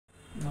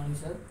Good morning,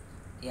 sir.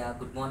 Yeah,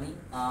 good morning.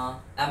 Am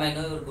I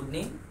know your good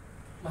name?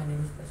 My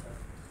name is Prasad.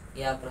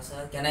 Yeah,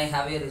 Prasad. Can I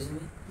have your resume?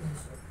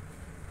 Yes, sir.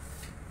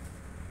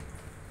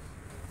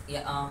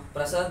 Yeah,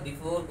 Prasad.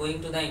 Before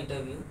going to the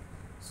interview,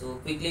 so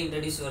quickly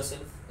introduce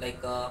yourself.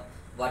 Like,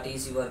 what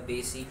is your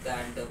basic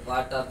and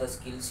what are the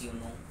skills you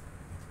know?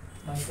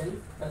 Myself,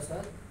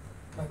 Prasad.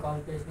 My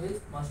qualification is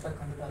Master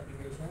Computer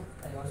Application.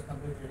 I was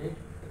completed it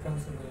from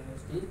Simple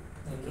University,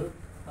 Nellore.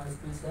 My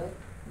skills are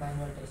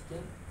manual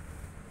testing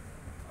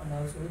and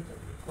also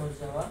with Core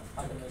Java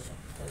automation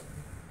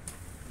testing.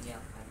 Yeah,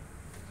 fine.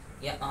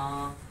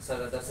 Yeah,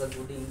 sir, that's a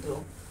good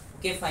intro.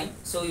 Okay, fine.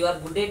 So you are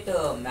good at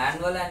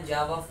manual and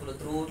Java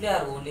throughout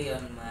or only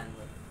on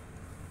manual?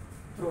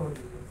 Throughout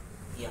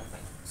the Yeah,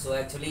 fine. So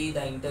actually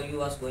the interview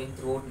was going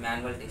throughout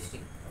manual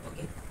testing.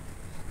 Okay.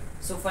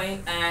 So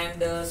fine,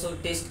 and so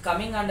test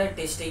coming under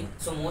testing.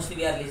 So mostly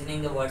we are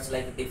listening the words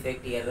like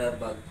defect, error,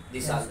 bug.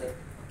 This Yes, all. sir.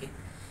 Okay.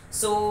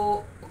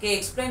 So okay,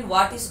 explain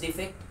what is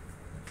defect.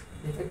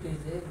 Defect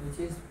is a which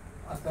is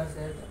occurs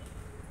at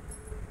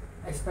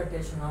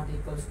expectation not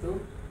equals to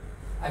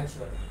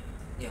actual.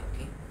 Yeah.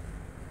 Okay.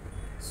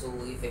 So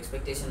if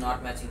expectation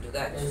not matching to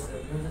that. Yes, sir.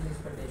 User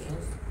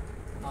expectations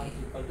not Okay.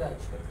 equal to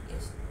actual.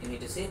 Yes. You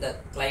need to say the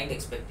client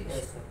expectation.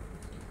 Yes, sir.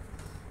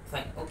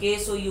 Fine. Okay.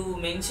 So you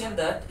mentioned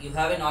that you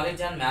have a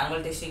knowledge on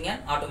manual testing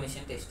and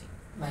automation testing.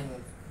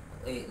 Manual.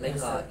 Like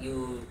Yes, sir.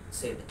 you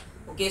said.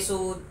 Okay.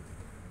 So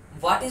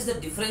what is the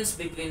difference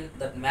between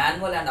the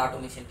manual and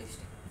automation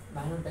testing?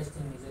 Manual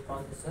testing is a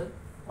process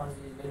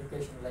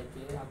verification like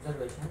a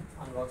observation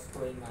on what's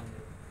going on.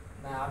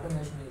 My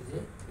automation is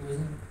a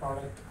using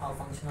product or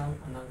functional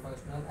and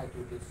non-functional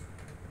activities.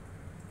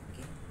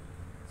 Okay.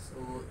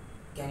 So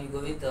can you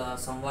go with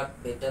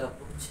somewhat better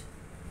approach?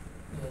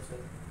 Yes, sir.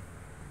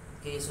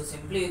 Okay. So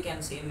simply you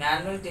can say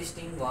manual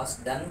testing was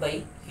done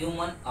by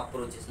human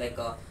approaches like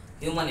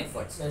human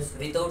efforts Yes, sir.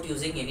 without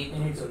using any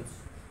Any tools. tools.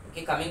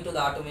 Okay. Coming to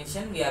the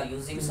automation, we are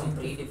using some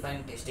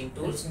predefined testing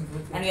tools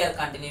and we are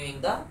continuing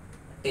the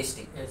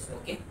testing. Yes, sir.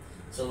 Okay.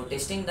 So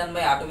testing done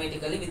by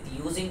automatically with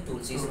using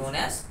tools is known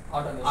as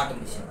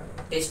automation.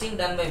 Testing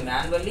done by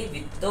manually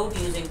without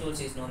using tools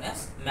is known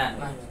as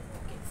manual.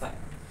 Okay, fine.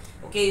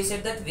 Okay, you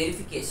said that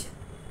verification.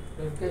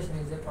 Verification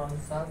is a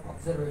process of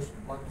observation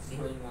what is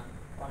going on.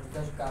 What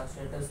is the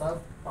status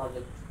of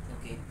project.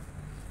 Okay.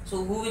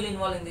 So who will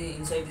involve in the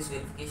inside this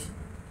verification?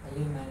 I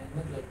will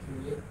management like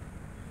QA.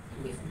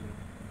 Okay.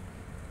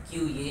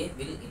 QA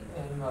will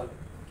involve.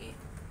 Okay.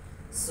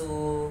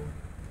 So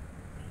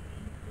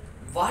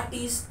what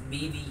is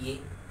BVA?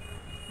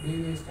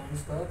 BVA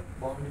stands for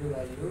boundary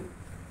value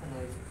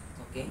analysis.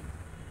 Okay.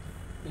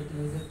 It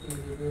uses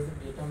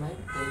determine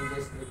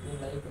ranges between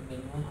like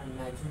minimum and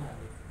maximum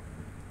average.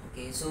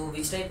 Okay. So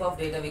which type of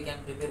data we can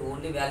prepare?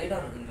 Only valid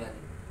or invalid?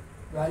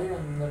 Valid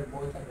and invalid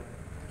both are valid.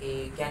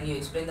 Okay. Can you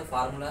explain the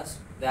formulas?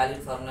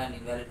 Valid formula and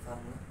invalid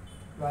formula.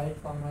 Valid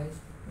formula is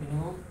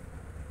minimum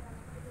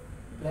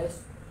plus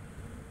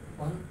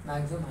 1,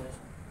 maximum minus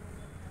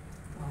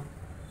 1.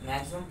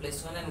 Maximum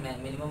plus 1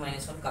 and minimum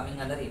minus 1 coming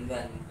under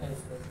invalid. Yes,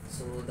 sir.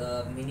 So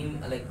the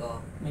minimum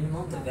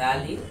Minimum the maximum.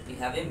 value we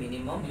have a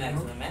minimum,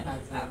 maximum and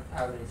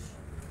average.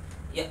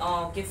 Yeah.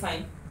 Okay,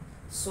 fine.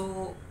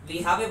 So we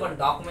have a one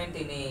document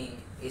in a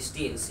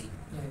STLC.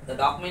 Yeah. The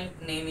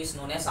document name is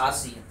known as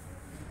RCN.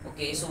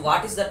 Okay. So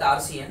what is that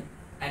RCN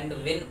and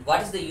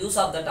what is the use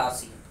of that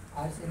RCN?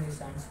 RCN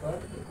stands for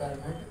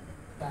requirement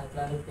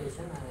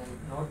clarification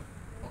and note.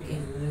 Okay.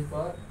 It is used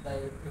for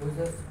the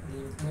users,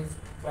 the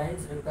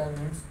client's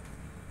requirements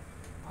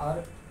are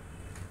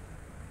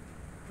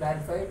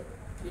clarified.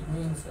 It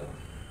means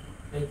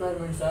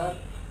requirements are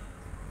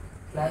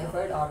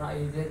clarified or not.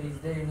 Is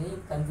there any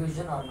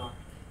confusion or not?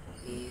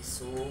 Okay.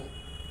 So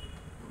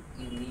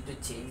you need to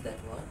change that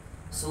word.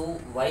 So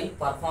while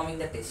performing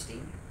the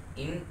testing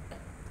in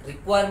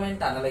requirement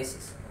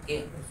analysis,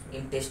 okay,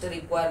 in test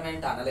requirement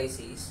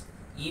analysis,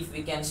 if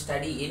we can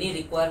study any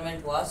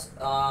requirement was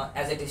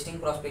as a testing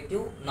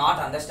perspective not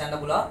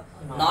understandable or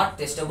not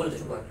testable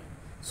requirement,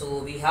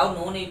 so we have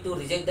no need to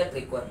reject that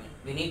requirement.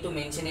 We need to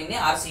mention in a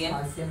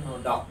RCN no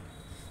doc.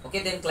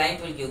 Okay, then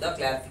client will give the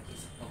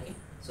clarification. Okay,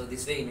 so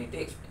this way you need to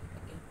explain.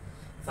 Okay,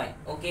 fine.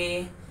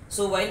 Okay,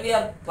 so while we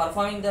are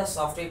performing the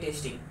software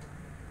testing,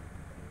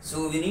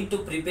 so we need to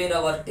prepare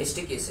our test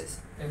cases.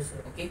 Yes,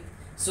 sir. Okay,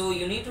 so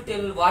you need to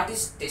tell what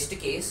is test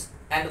case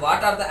and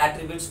what are the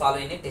attributes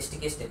followed in a test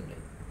case template.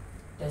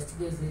 Test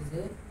case is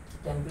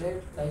a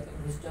template like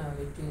which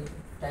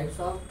types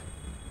of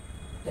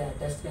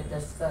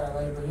tests are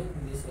available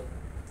in this way.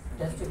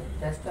 Test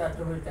case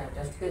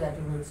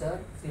attributes are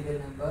serial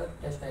number,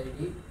 test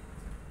ID,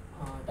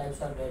 types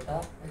of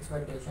data,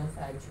 expectations,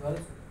 actuals,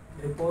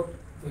 report,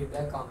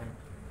 feedback, comment.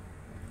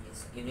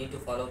 Yes, you need to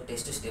follow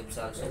test steps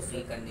also, Yes,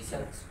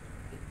 preconditions.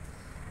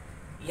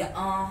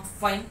 Yeah,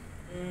 fine.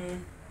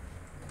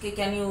 Okay,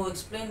 can you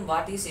explain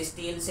what is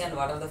STLC and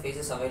what are the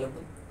phases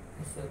available?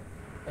 Yes, sir.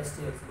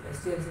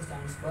 STLC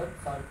stands for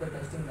software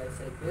testing life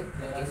cycle.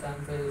 There are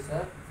some phases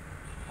are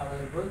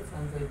available.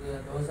 Some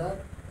phases those are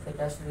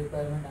test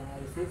requirement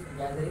analysis,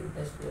 gathering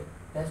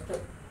test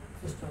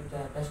system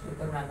test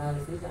requirement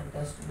analysis and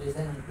test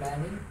design and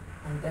planning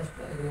and test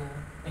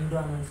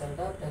environment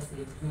setup, test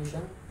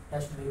execution,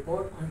 test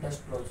report and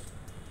test flows.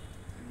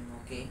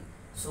 Okay.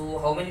 So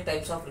how many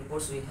types of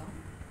reports we have?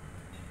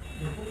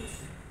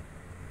 Reports.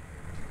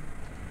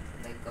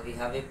 Like we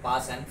have a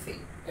pass and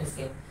fail. Yes,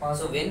 Okay. sir. Pass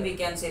So and when fail. we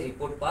can say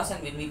report pass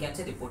and when we can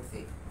say report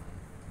fail?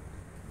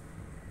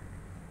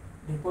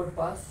 Report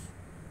pass,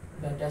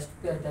 the test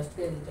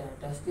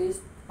is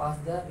pass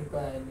the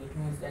requirement. It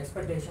means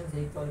expectations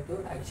equal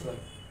to actual.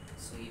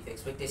 So if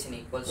expectation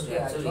equals to Okay,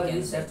 actual, we actual can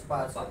is say that's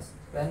pass.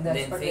 When the Then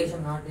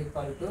expectation not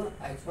equal to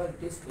actual,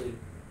 it is fail.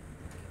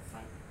 Okay,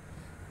 fine.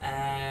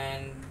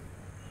 And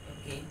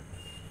okay.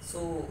 So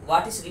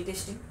what is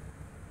retesting?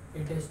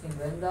 Retesting,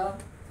 when the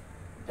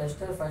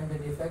tester find the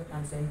defect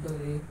and send to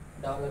the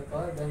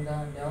developer, when the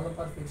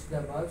developer fix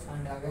the bugs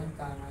and again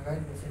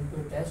send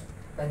to test,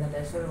 when the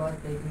tester was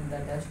taking the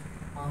test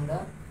on the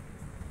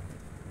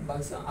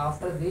bugs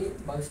after the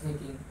bugs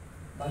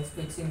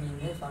fixing in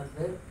the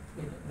software,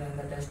 then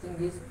the testing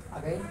is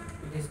again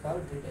it is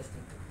called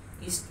retesting.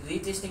 Is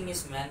retesting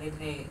is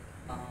mandatory?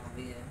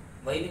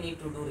 Why we need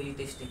to do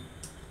retesting?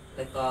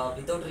 Like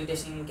without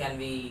retesting, can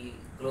we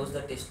close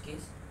the test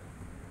case?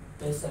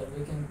 Yes, sir,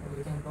 we can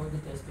close the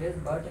test case,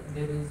 but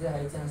there is a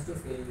high chance to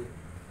failure.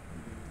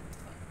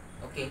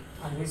 Okay.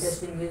 And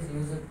retesting is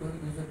used to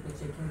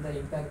checking the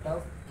impact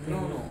of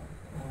No.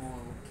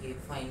 Okay,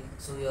 fine.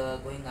 So you are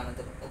going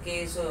another.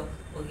 Okay, so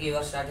okay, you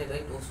are started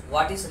right.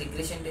 What is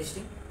regression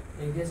testing?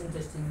 regression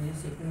testing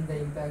is checking the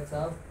impacts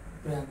of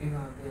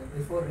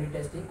before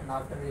retesting and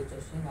after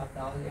retesting of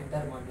all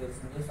entire modules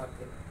in the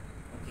software.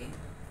 Okay.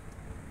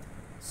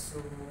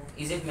 So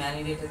is it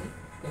mandatory?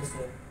 Yes,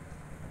 sir.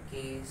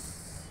 Okay.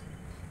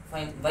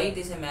 Fine. Why it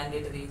is a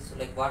mandatory? So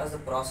like, what is the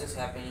process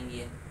happening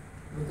here?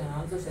 We can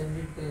also send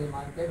it to the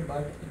market,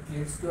 but it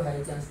leads to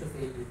high chance to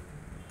failure.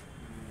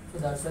 So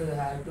that's why we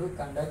have to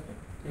conduct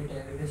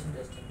regression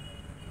testing.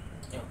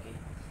 Okay.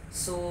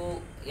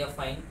 So yeah,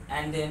 fine.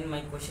 And then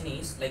my question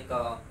is like,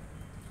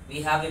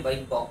 we have a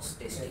white box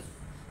testing. Yes.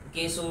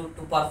 Okay, so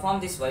to perform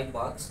this white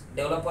box,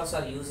 developers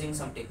are using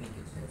some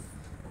techniques. Yes.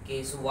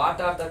 Okay, so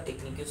what are the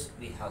techniques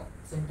we have?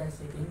 Syntax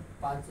checking,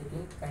 path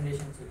checking,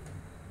 condition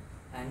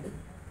checking,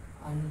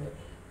 And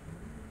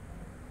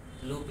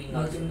looping looping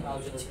also.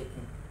 also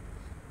checking.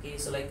 Okay,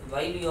 so like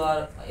while you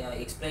are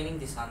explaining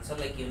this answer,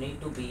 like you need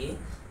to be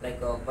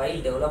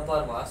while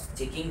developer was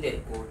checking their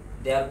code,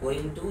 they are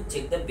going to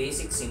check the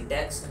basic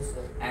syntax Yes,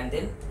 sir. and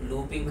then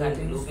looping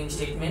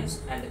statements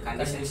and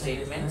condition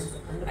statements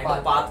and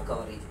the path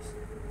coverages.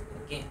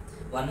 Okay,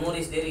 one more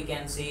is there, you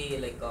can see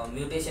like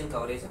mutation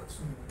coverage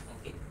also.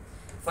 Okay,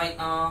 fine.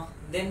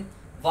 Then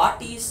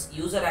what is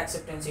user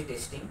acceptance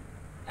testing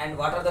and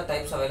what are the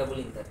types available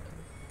in that?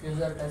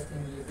 User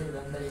testing is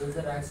when the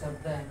user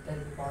accepts the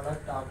entire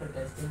product after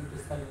testing. It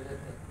is called user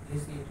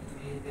testing.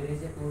 There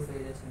is a two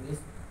phases in this.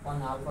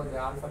 One alpha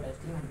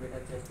testing and beta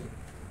testing.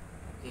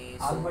 Okay,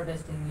 so Alpha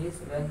testing is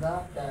when the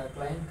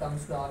client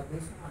comes to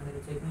office and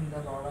checking the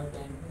product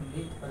and in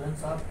the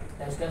presence of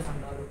testers and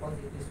developers,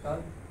 it is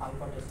called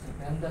alpha testing.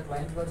 When the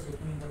client was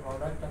checking the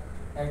product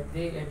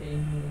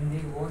in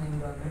the own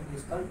environment, it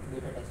is called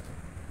beta testing.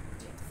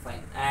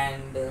 fine.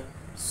 And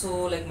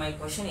so like my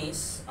question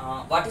is,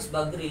 what is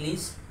bug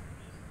release?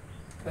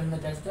 When the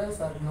testers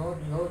are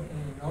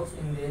knows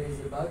in there is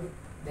a bug,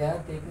 they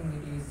are taking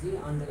it easy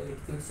and it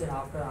fixed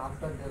after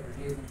the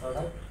releasing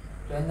product.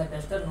 When the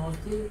tester knows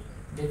the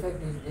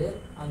defect is there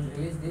and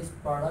release this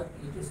product,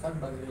 it is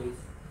called bug release.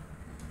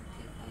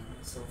 Okay, fine.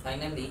 So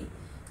finally,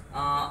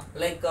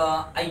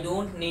 I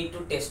don't need to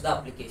test the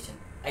application.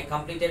 I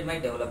completed my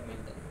development.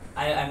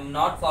 I am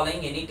not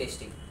following any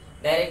testing.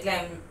 Directly I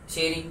am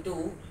sharing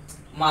to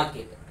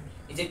market.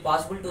 Is it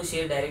possible to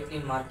share directly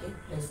in market?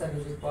 Yes, sir,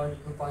 it is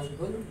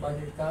possible, but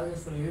it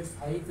causes to leads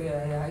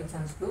high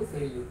chance to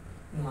failure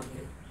in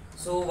market.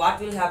 So what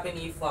will happen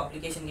if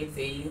application get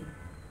failure?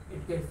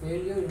 It get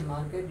failure in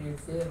market.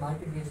 It's a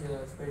market is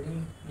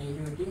spreading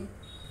negativity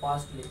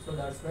fastly, so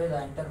that's why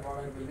the entire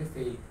product will be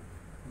failed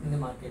in the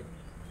market.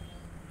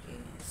 Okay,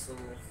 so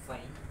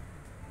fine.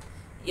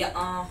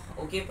 Yeah.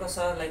 Okay,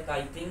 Prasad. Like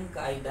I think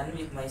I done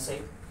with my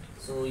side.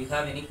 So you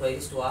have any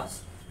queries to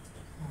ask?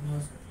 No,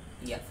 sir.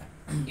 Yeah,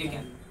 fine. You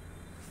can.